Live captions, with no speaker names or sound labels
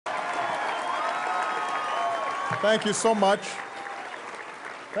Thank you so much.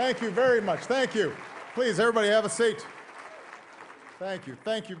 Thank you very much. Thank you. Please, everybody have a seat. Thank you.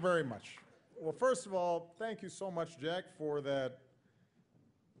 Thank you very much. Well, first of all, thank you so much, Jack, for that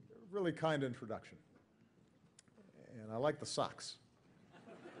really kind introduction. And I like the socks.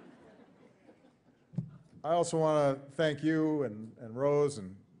 I also want to thank you and Rose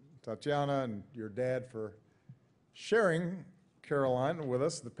and Tatiana and your dad for sharing Caroline with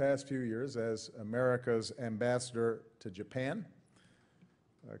us the past few years as America's ambassador to Japan.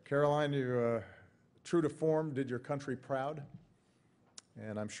 Caroline, you, true to form, did your country proud,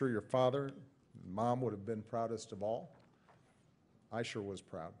 and I'm sure your father and mom would have been proudest of all. I sure was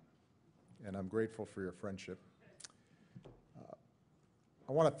proud, and I'm grateful for your friendship.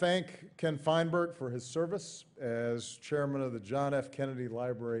 I want to thank Ken Feinberg for his service as chairman of the John F. Kennedy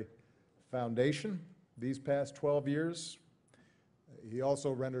Library Foundation these past 12 years. He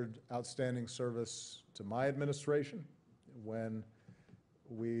also rendered outstanding service to my administration when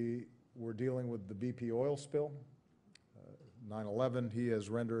we were dealing with the BP oil spill. 9/11, he has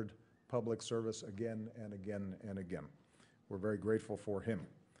rendered public service again and again and again. We're very grateful for him.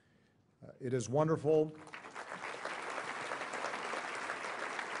 It is wonderful.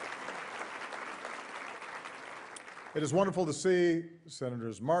 It is wonderful to see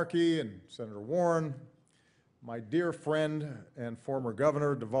Senators Markey and Senator Warren, my dear friend and former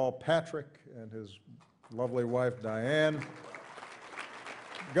Governor Deval Patrick and his lovely wife Diane,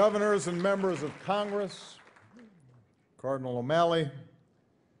 governors and members of Congress, Cardinal O'Malley,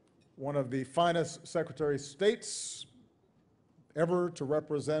 one of the finest Secretary of States ever to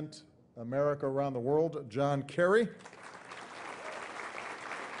represent America around the world, John Kerry,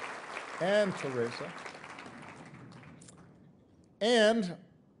 and Teresa, and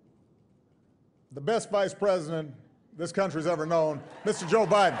the best vice president this country's ever known, Mr. Joe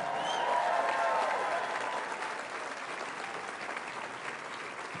Biden.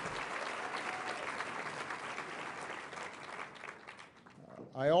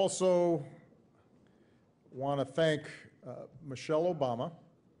 I also want to thank Michelle Obama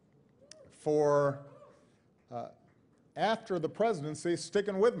for, after the presidency,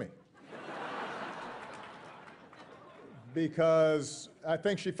 sticking with me. Because I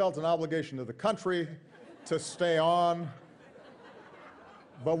think she felt an obligation to the country to stay on.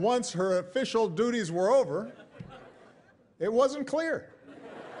 But once her official duties were over, it wasn't clear.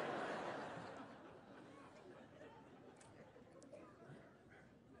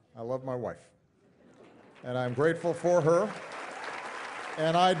 I love my wife, and I'm grateful for her.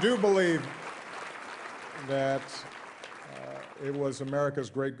 And I do believe that it was America's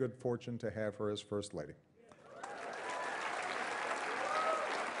great good fortune to have her as First Lady.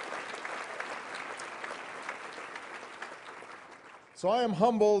 So I am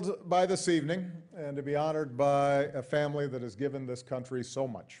humbled by this evening and to be honored by a family that has given this country so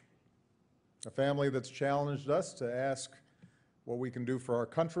much. A family that's challenged us to ask what we can do for our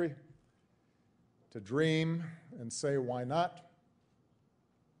country, to dream and say why not,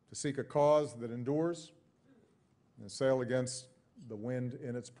 to seek a cause that endures and sail against the wind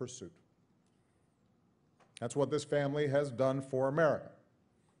in its pursuit. That's what this family has done for America.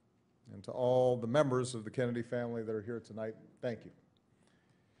 And to all the members of the Kennedy family that are here tonight, thank you.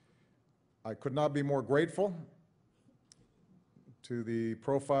 I could not be more grateful to the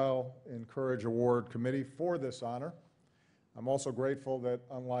Profile in Courage Award Committee for this honor. I'm also grateful that,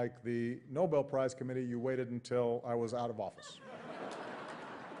 unlike the Nobel Prize Committee, you waited until I was out of office.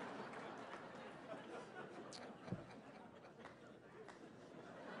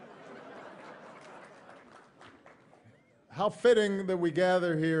 How fitting that we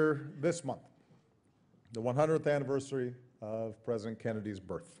gather here this month, the 100th anniversary of President Kennedy's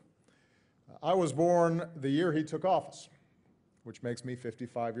birth. I was born the year he took office, which makes me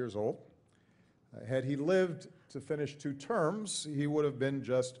 55 years old. Had he lived to finish 2 terms, he would have been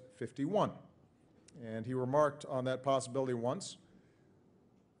just 51. And he remarked on that possibility once.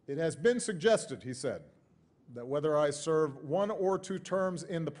 "It has been suggested," he said, "that whether I serve 1 or 2 terms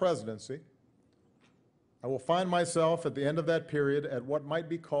in the presidency, I will find myself at the end of that period at what might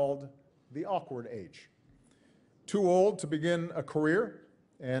be called the awkward age. Too old to begin a career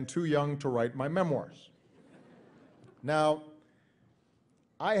and too young to write my memoirs." Now,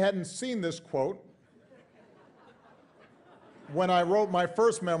 I hadn't seen this quote when I wrote my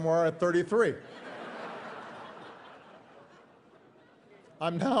first memoir at 33.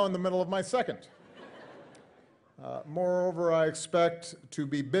 I'm now in the middle of my second. Moreover, I expect to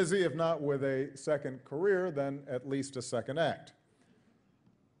be busy, if not with a second career, then at least a second act.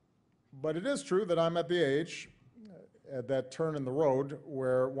 But it is true that I'm at the age, at that turn in the road,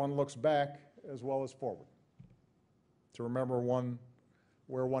 where one looks back as well as forward. to remember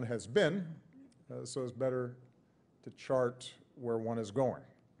where one has been, so it's better to chart where one is going.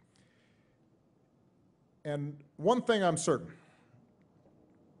 And one thing I'm certain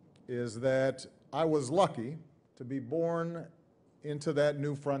is that I was lucky to be born into that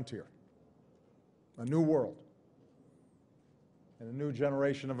new frontier, a new world, and a new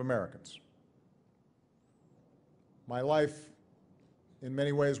generation of Americans. My life, in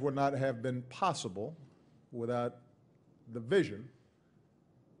many ways, would not have been possible without the vision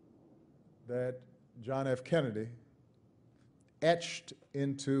that John F. Kennedy etched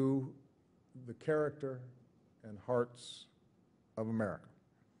into the character and hearts of America.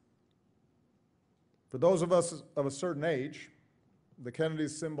 For those of us of a certain age, the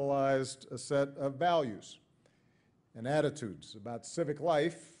Kennedys symbolized a set of values and attitudes about civic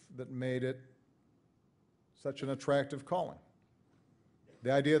life that made it such an attractive calling.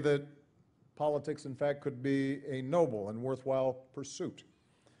 The idea that politics, in fact, could be a noble and worthwhile pursuit.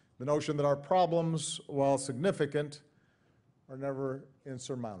 The notion that our problems, while significant, are never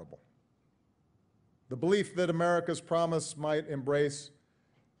insurmountable. The belief that America's promise might embrace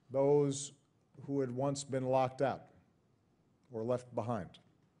those who had once been locked out or left behind,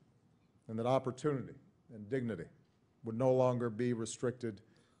 and that opportunity and dignity would no longer be restricted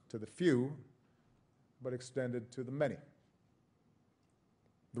to the few, but extended to the many.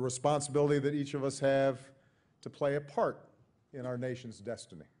 The responsibility that each of us have to play a part in our nation's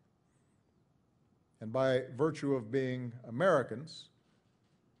destiny. And by virtue of being Americans,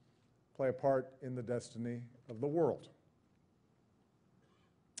 play a part in the destiny of the world.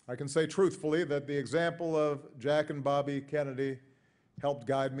 I can say truthfully that the example of Jack and Bobby Kennedy helped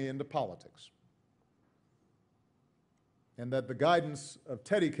guide me into politics, and that the guidance of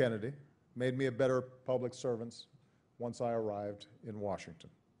Teddy Kennedy made me a better public servant once I arrived in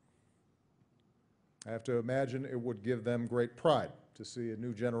Washington. I have to imagine it would give them great pride to see a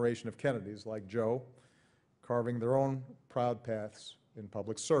new generation of Kennedys like Joe carving their own proud paths in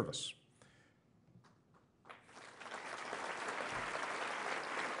public service.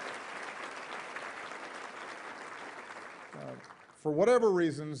 For whatever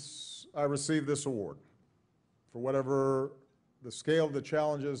reasons I received this award, for whatever the scale of the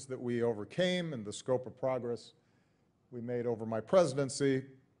challenges that we overcame and the scope of progress we made over my presidency,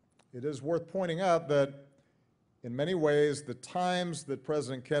 it is worth pointing out that in many ways the times that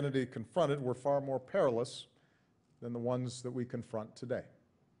President Kennedy confronted were far more perilous than the ones that we confront today.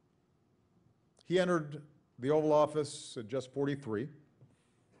 He entered the Oval Office at just 43,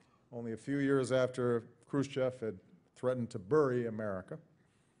 only a few years after Khrushchev had threatened to bury America.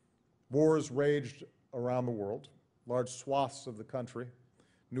 Wars raged around the world. Large swaths of the country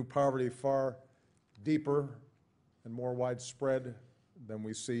knew poverty far deeper and more widespread than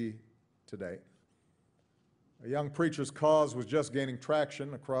we see today. A young preacher's cause was just gaining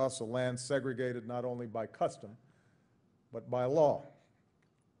traction across a land segregated not only by custom, but by law.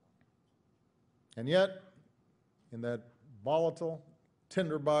 And yet, in that volatile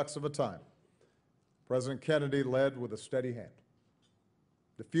tinderbox of a time, President Kennedy led with a steady hand,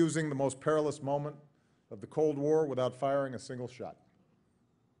 diffusing the most perilous moment of the Cold War without firing a single shot,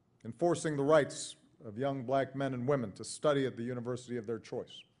 enforcing the rights of young black men and women to study at the university of their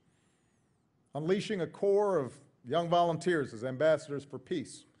choice, unleashing a corps of young volunteers as ambassadors for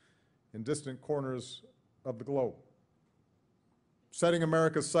peace in distant corners of the globe, setting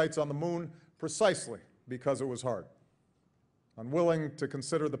America's sights on the moon precisely because it was hard, unwilling to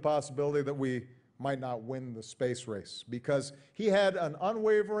consider the possibility that we might not win the space race, because he had an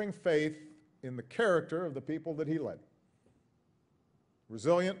unwavering faith in the character of the people that he led.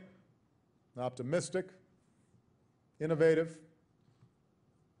 Resilient, optimistic, innovative,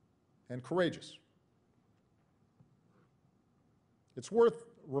 and courageous. It's worth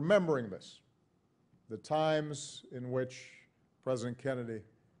remembering this, the times in which President Kennedy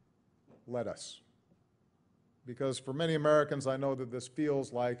led us. Because for many Americans, I know that this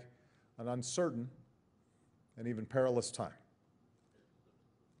feels like an uncertain and even perilous time.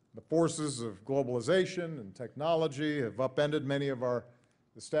 The forces of globalization and technology have upended many of our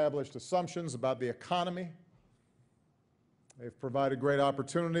established assumptions about the economy. They've provided great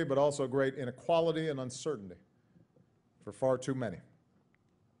opportunity, but also great inequality and uncertainty for far too many.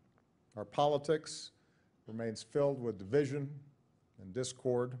 Our politics remains filled with division and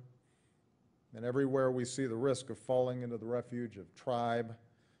discord, and everywhere we see the risk of falling into the refuge of tribe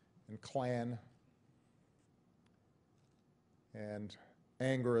and clan and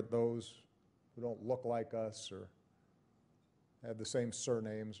anger at those who don't look like us or have the same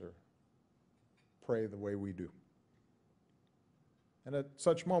surnames or pray the way we do. And at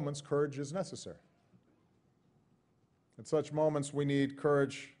such moments, courage is necessary. At such moments, we need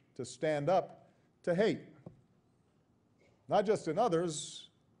courage to stand up to hate, not just in others,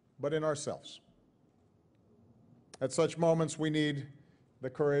 but in ourselves. At such moments, we need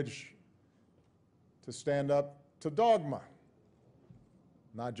the courage to stand up to dogma,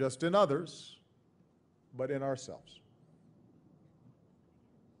 not just in others, but in ourselves.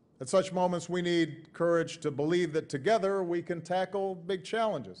 At such moments, we need courage to believe that together we can tackle big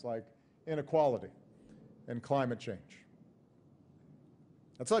challenges like inequality and climate change.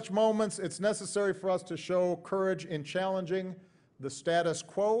 At such moments, it's necessary for us to show courage in challenging the status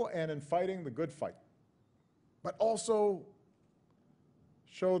quo and in fighting the good fight, but also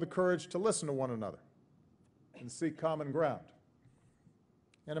show the courage to listen to one another and seek common ground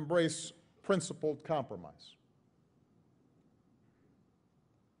and embrace principled compromise.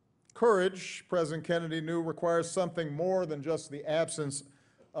 Courage, President Kennedy knew, requires something more than just the absence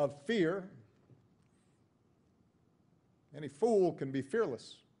of fear. Any fool can be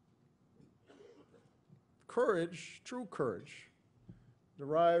fearless. Courage, true courage,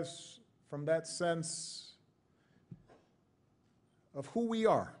 derives from that sense of who we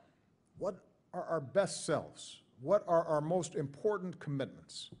are. What are our best selves? What are our most important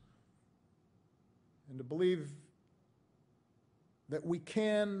commitments? And to believe that we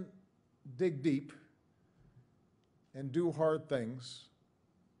can dig deep and do hard things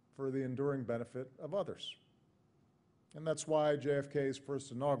for the enduring benefit of others. And that's why JFK's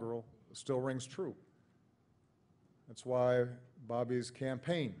first inaugural still rings true. That's why Bobby's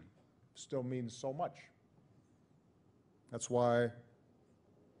campaign still means so much. That's why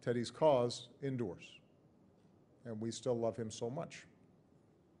Teddy's cause endures, and we still love him so much.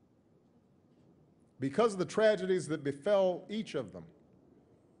 Because of the tragedies that befell each of them,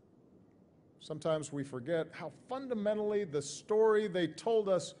 sometimes we forget how fundamentally the story they told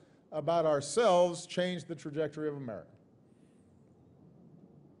us about ourselves changed the trajectory of America.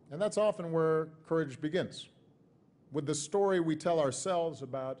 And that's often where courage begins, with the story we tell ourselves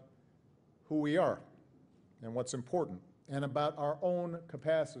about who we are and what's important, and about our own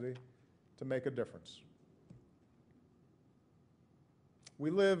capacity to make a difference. We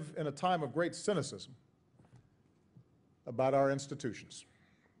live in a time of great cynicism about our institutions.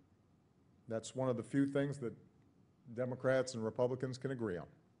 That's one of the few things that Democrats and Republicans can agree on.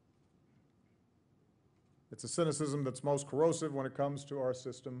 It's a cynicism that's most corrosive when it comes to our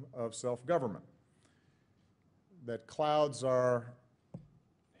system of self-government, that clouds our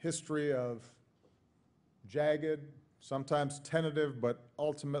history of jagged, sometimes tentative, but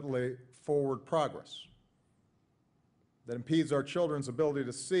ultimately forward progress, that impedes our children's ability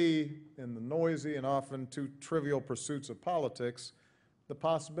to see, in the noisy and often too trivial pursuits of politics, the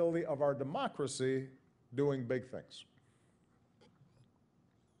possibility of our democracy doing big things.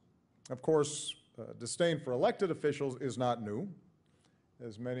 Of course, disdain for elected officials is not new,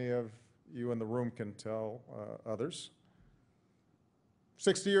 as many of you in the room can tell others.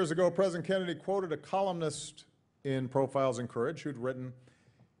 60 years ago, President Kennedy quoted a columnist in Profiles in Courage who'd written,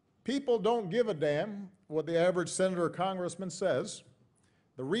 "People don't give a damn what the average senator or congressman says.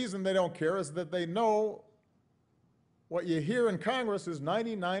 The reason they don't care is that they know what you hear in Congress is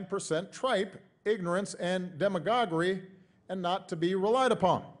 99% tripe, ignorance, and demagoguery, and not to be relied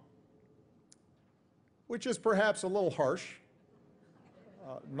upon." Which is perhaps a little harsh.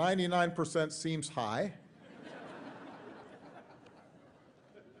 99% seems high.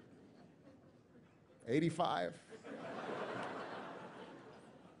 85.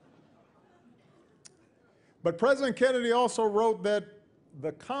 But President Kennedy also wrote that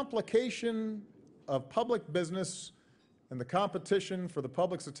the complication of public business and the competition for the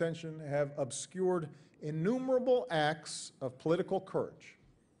public's attention have obscured innumerable acts of political courage,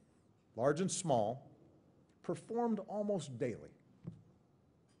 large and small, performed almost daily.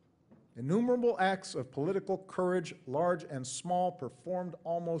 Innumerable acts of political courage, large and small, performed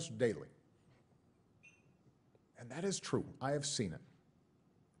almost daily. And that is true. I have seen it.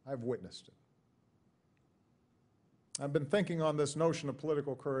 I've witnessed it. I've been thinking on this notion of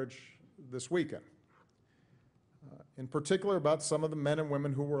political courage this weekend, in particular about some of the men and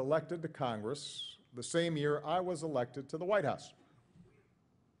women who were elected to Congress the same year I was elected to the White House.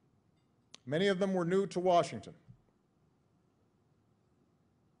 Many of them were new to Washington.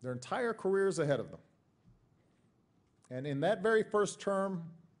 Their entire careers ahead of them. And in that very first term,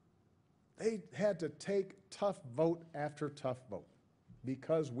 they had to take tough vote after tough vote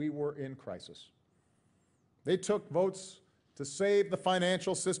because we were in crisis. They took votes to save the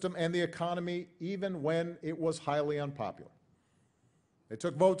financial system and the economy even when it was highly unpopular. They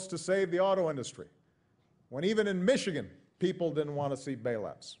took votes to save the auto industry when even in Michigan, people didn't want to see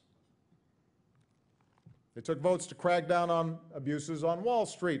bailouts. They took votes to crack down on abuses on Wall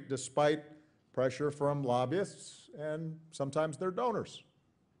Street, despite pressure from lobbyists and sometimes their donors.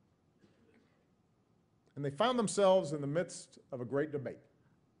 And they found themselves in the midst of a great debate,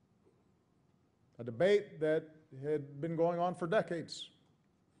 a debate that had been going on for decades,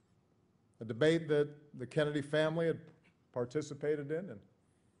 a debate that the Kennedy family had participated in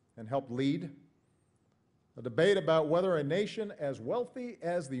and helped lead, a debate about whether a nation as wealthy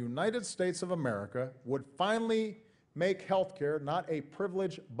as the United States of America would finally make health care not a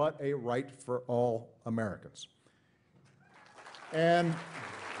privilege but a right for all Americans. And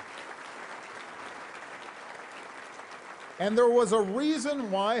there was a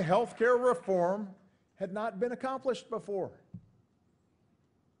reason why health care reform had not been accomplished before.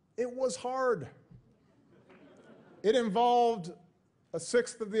 It was hard. It involved a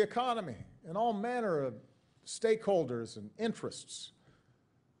sixth of the economy and all manner of stakeholders and interests.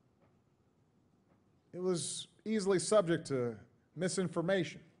 It was easily subject to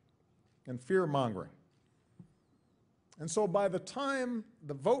misinformation and fear-mongering. And so by the time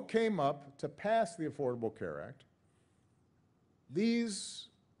the vote came up to pass the Affordable Care Act, these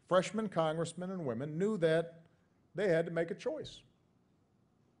freshman congressmen and women knew that they had to make a choice,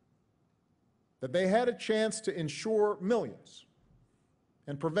 that they had a chance to insure millions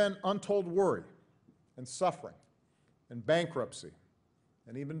and prevent untold worry and suffering and bankruptcy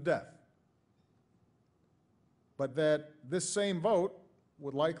and even death, but that this same vote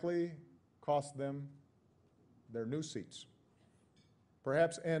would likely cost them their new seats,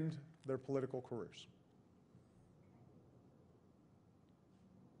 perhaps end their political careers.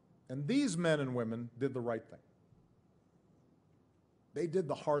 And these men and women did the right thing. They did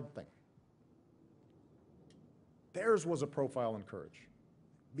the hard thing. Theirs was a profile in courage.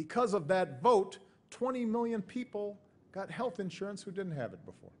 Because of that vote, 20 million people got health insurance who didn't have it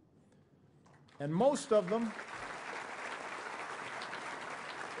before. And most of them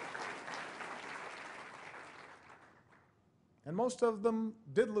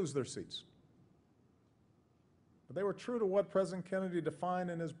did lose their seats. But they were true to what President Kennedy defined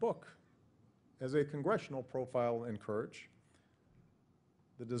in his book as a congressional profile in courage: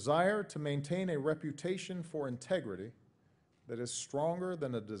 the desire to maintain a reputation for integrity that is stronger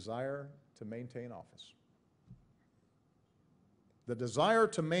than a desire to maintain office. The desire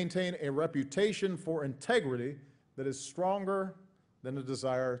to maintain a reputation for integrity that is stronger than a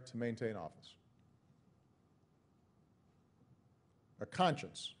desire to maintain office. A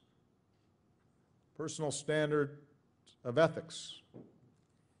conscience, personal standard of ethics,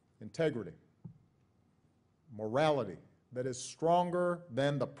 integrity, morality that is stronger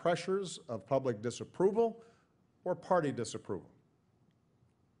than the pressures of public disapproval or party disapproval.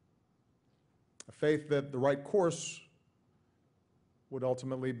 A faith that the right course would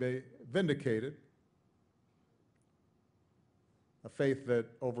ultimately be vindicated. A faith that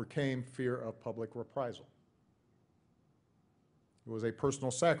overcame fear of public reprisal. It was a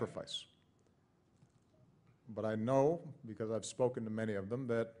personal sacrifice. But I know, because I've spoken to many of them,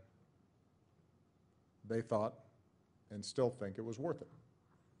 that they thought and still think it was worth it.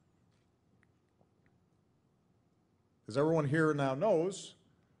 As everyone here now knows,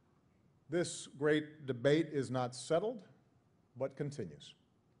 this great debate is not settled, but continues.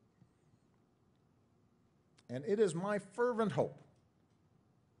 And it is my fervent hope,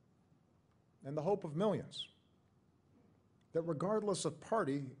 and the hope of millions, that regardless of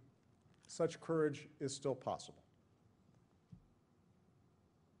party, such courage is still possible.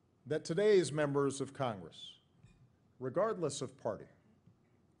 That today's members of Congress, regardless of party,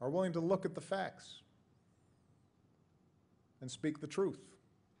 are willing to look at the facts and speak the truth,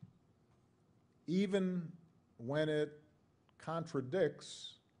 even when it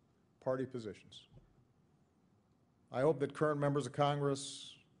contradicts party positions. I hope that current members of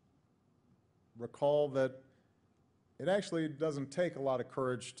Congress recall that it actually doesn't take a lot of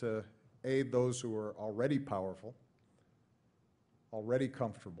courage to aid those who are already powerful, already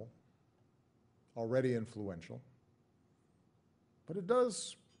comfortable, already influential. But it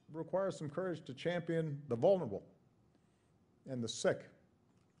does require some courage to champion the vulnerable and the sick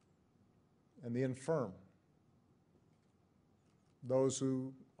and the infirm, those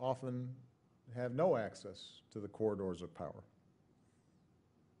who often have no access to the corridors of power.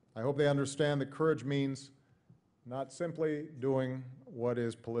 I hope they understand that courage means not simply doing what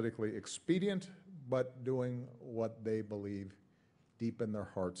is politically expedient, but doing what they believe deep in their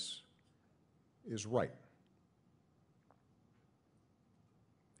hearts is right.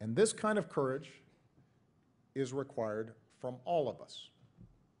 And this kind of courage is required from all of us.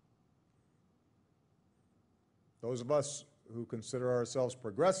 Those of us who consider ourselves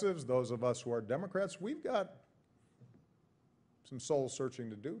progressives, those of us who are Democrats, we've got some soul searching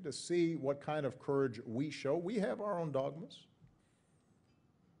to do to see what kind of courage we show. We have our own dogmas.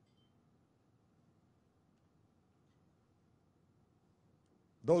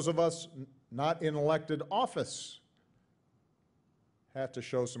 Those of us not in elected office have to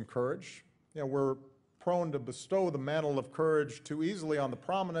show some courage. You know, we're prone to bestow the mantle of courage too easily on the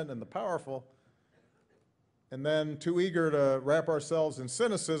prominent and the powerful, and then too eager to wrap ourselves in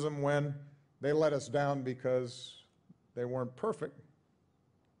cynicism when they let us down because they weren't perfect.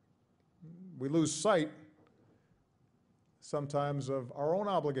 We lose sight sometimes of our own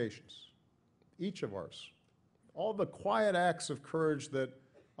obligations, each of ours, all the quiet acts of courage that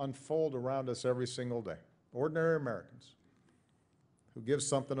unfold around us every single day. Ordinary Americans who give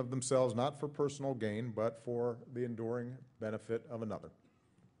something of themselves not for personal gain, but for the enduring benefit of another.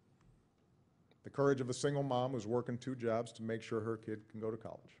 The courage of a single mom who's working 2 jobs to make sure her kid can go to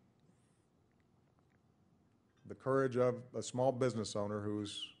college. The courage of a small business owner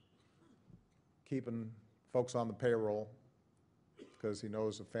who's keeping folks on the payroll because he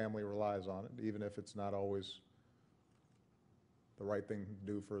knows the family relies on it, even if it's not always the right thing to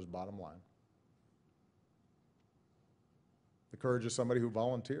do for his bottom line. The courage of somebody who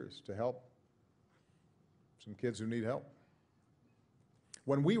volunteers to help some kids who need help.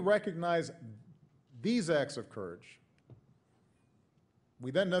 When we recognize these acts of courage,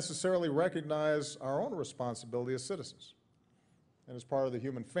 we then necessarily recognize our own responsibility as citizens and as part of the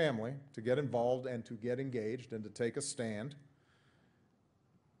human family to get involved and to get engaged and to take a stand,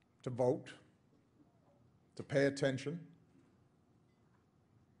 to vote, to pay attention.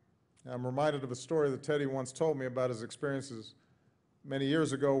 I'm reminded of a story that Teddy once told me about his experiences many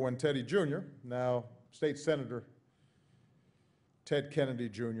years ago when Teddy Jr., now State Senator Ted Kennedy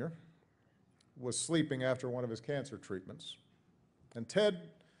Jr., was sleeping after one of his cancer treatments. And Ted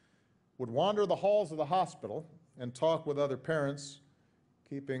would wander the halls of the hospital and talk with other parents,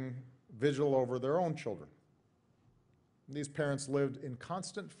 keeping vigil over their own children. And these parents lived in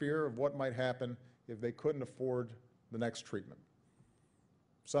constant fear of what might happen if they couldn't afford the next treatment.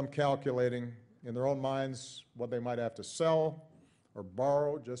 Some calculating in their own minds what they might have to sell or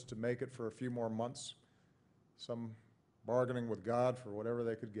borrow just to make it for a few more months. Some bargaining with God for whatever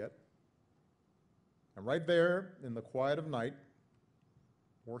they could get. And right there in the quiet of night,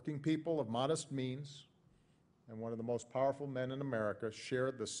 working people of modest means and one of the most powerful men in America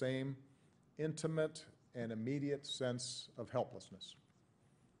shared the same intimate and immediate sense of helplessness.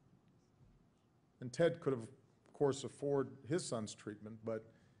 And Ted could have, of course, afford his son's treatment, but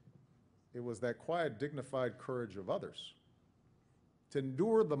it was that quiet, dignified courage of others to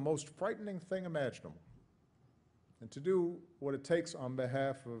endure the most frightening thing imaginable and to do what it takes on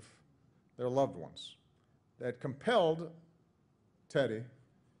behalf of their loved ones that compelled Teddy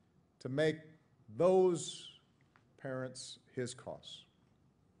to make those parents his cause,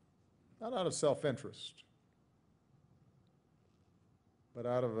 not out of self-interest, but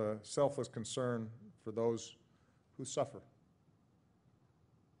out of a selfless concern for those who suffer.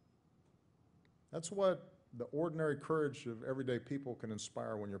 That's what the ordinary courage of everyday people can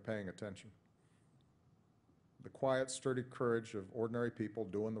inspire when you're paying attention. The quiet, sturdy courage of ordinary people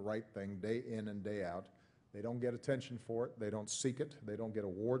doing the right thing day in and day out. They don't get attention for it, they don't seek it, they don't get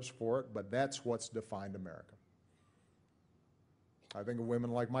awards for it, but that's what's defined America. I think of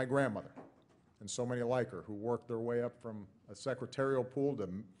women like my grandmother, and so many like her, who worked their way up from a secretarial pool to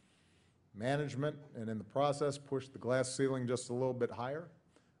management, and in the process pushed the glass ceiling just a little bit higher.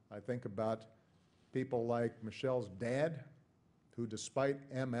 I think about people like Michelle's dad, who despite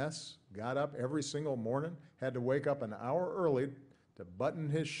MS, got up every single morning, had to wake up an hour early to button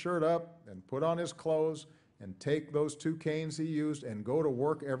his shirt up and put on his clothes and take those 2 canes he used and go to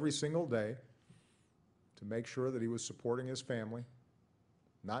work every single day to make sure that he was supporting his family,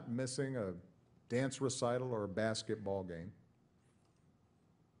 not missing a dance recital or a basketball game.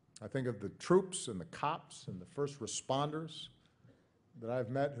 I think of the troops and the cops and the first responders that I've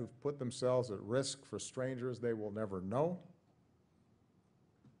met who've put themselves at risk for strangers they will never know.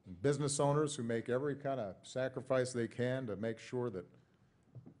 And business owners who make every kind of sacrifice they can to make sure that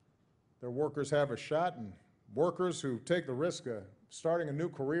their workers have a shot, and workers who take the risk of starting a new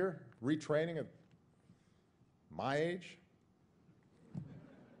career, retraining at my age.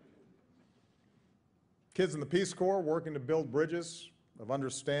 Kids in the Peace Corps working to build bridges of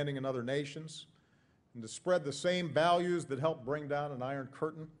understanding in other nations and to spread the same values that helped bring down an Iron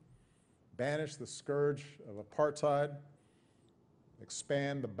Curtain, banish the scourge of apartheid,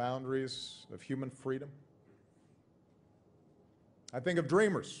 expand the boundaries of human freedom. I think of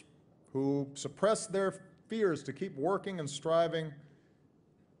dreamers who suppress their fears to keep working and striving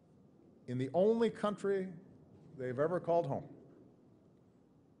in the only country they've ever called home.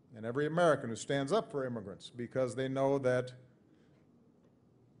 And every American who stands up for immigrants because they know that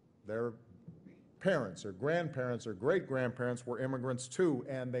their parents or grandparents or great-grandparents were immigrants too,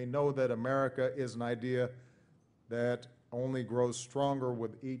 and they know that America is an idea that only grows stronger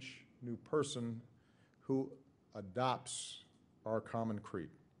with each new person who adopts our common creed.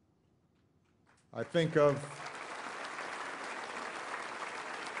 I think of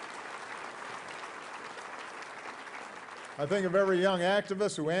every young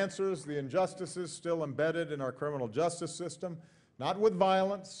activist who answers the injustices still embedded in our criminal justice system, not with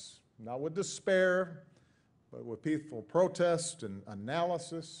violence, not with despair, but with peaceful protest and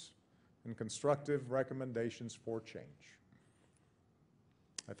analysis and constructive recommendations for change.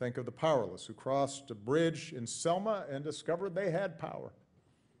 I think of the powerless who crossed a bridge in Selma and discovered they had power.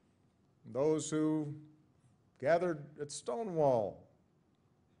 Those who gathered at Stonewall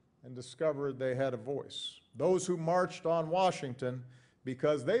and discovered they had a voice. Those who marched on Washington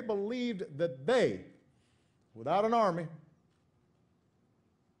because they believed that they, without an army,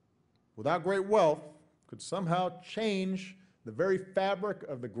 without great wealth, could somehow change the very fabric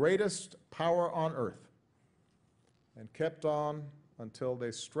of the greatest power on earth, and kept on until they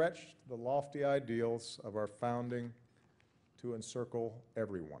stretched the lofty ideals of our founding to encircle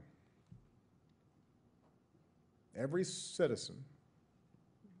everyone. Every citizen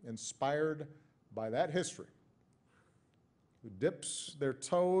inspired by that history, who dips their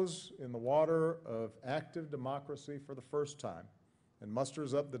toes in the water of active democracy for the first time and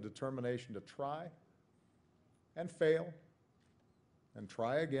musters up the determination to try and fail and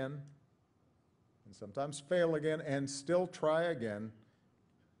try again and sometimes fail again and still try again,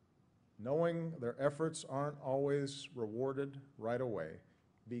 knowing their efforts aren't always rewarded right away,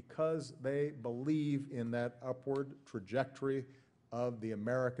 because they believe in that upward trajectory of the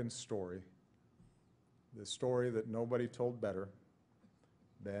American story, the story that nobody told better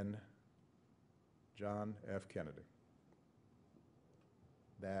than John F. Kennedy.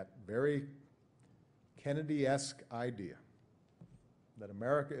 That very Kennedy-esque idea that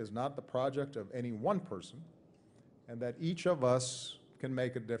America is not the project of any one person, and that each of us can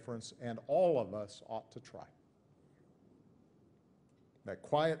make a difference, and all of us ought to try. That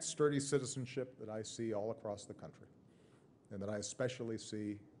quiet, sturdy citizenship that I see all across the country, and that I especially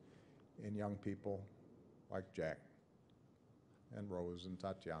see in young people like Jack and Rose and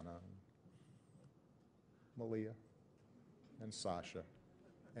Tatiana and Malia and Sasha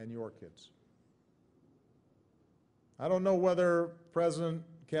and your kids. I don't know whether President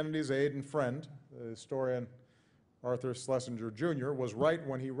Kennedy's aide and friend, the historian Arthur Schlesinger Jr., was right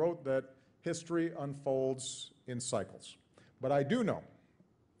when he wrote that history unfolds in cycles. But I do know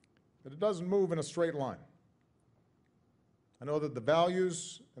that it doesn't move in a straight line. I know that the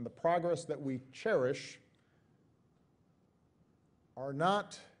values and the progress that we cherish are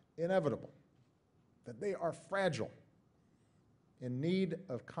not inevitable, that they are fragile, in need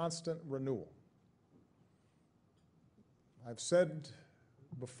of constant renewal. I've said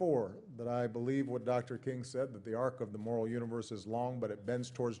before that I believe what Dr. King said, that the arc of the moral universe is long, but it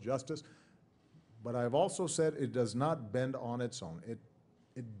bends towards justice. But I've also said it does not bend on its own. It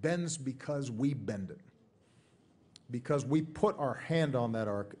bends because we bend it, because we put our hand on that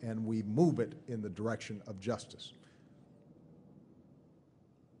arc and we move it in the direction of justice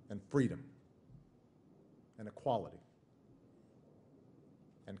and freedom and equality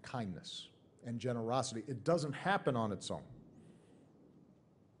and kindness and generosity. It doesn't happen on its own.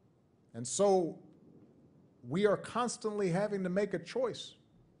 And so we are constantly having to make a choice,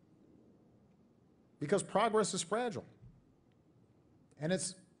 because progress is fragile. And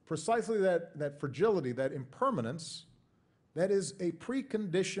it's precisely that fragility, that impermanence, that is a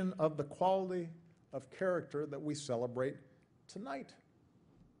precondition of the quality of character that we celebrate tonight.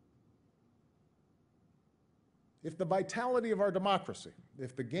 If the vitality of our democracy,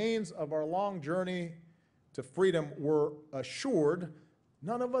 if the gains of our long journey to freedom were assured,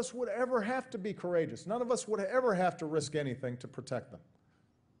 none of us would ever have to be courageous. None of us would ever have to risk anything to protect them.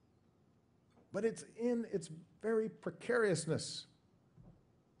 But it's in its very precariousness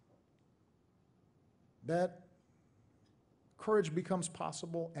that courage becomes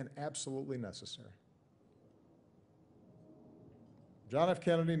possible and absolutely necessary. John F.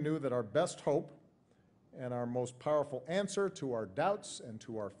 Kennedy knew that our best hope and our most powerful answer to our doubts and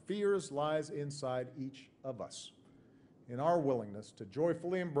to our fears lies inside each of us, in our willingness to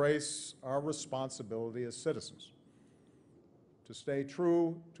joyfully embrace our responsibility as citizens, to stay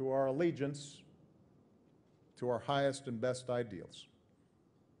true to our allegiance to our highest and best ideals,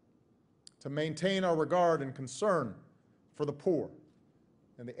 to maintain our regard and concern for the poor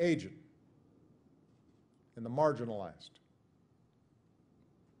and the aged and the marginalized,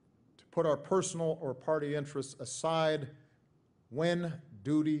 to put our personal or party interests aside when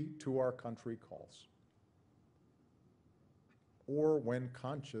duty to our country calls, or when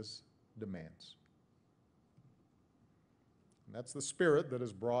conscience demands. And that's the spirit that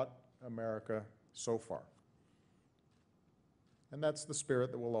has brought America so far. And that's the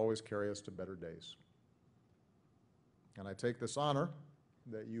spirit that will always carry us to better days. And I take this honor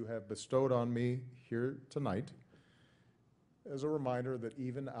that you have bestowed on me here tonight as a reminder that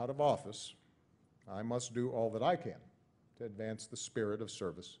even out of office, I must do all that I can to advance the spirit of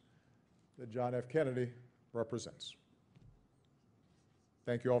service that John F. Kennedy represents.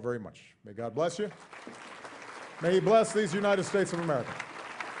 Thank you all very much. May God bless you. May He bless these United States of America.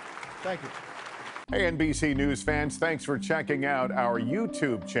 Thank you. Hey, NBC News fans, thanks for checking out our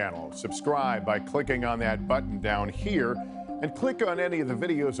YouTube channel. Subscribe by clicking on that button down here, and click on any of the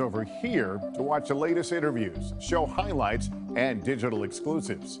videos over here to watch the latest interviews, show highlights, and digital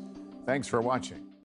exclusives. Thanks for watching.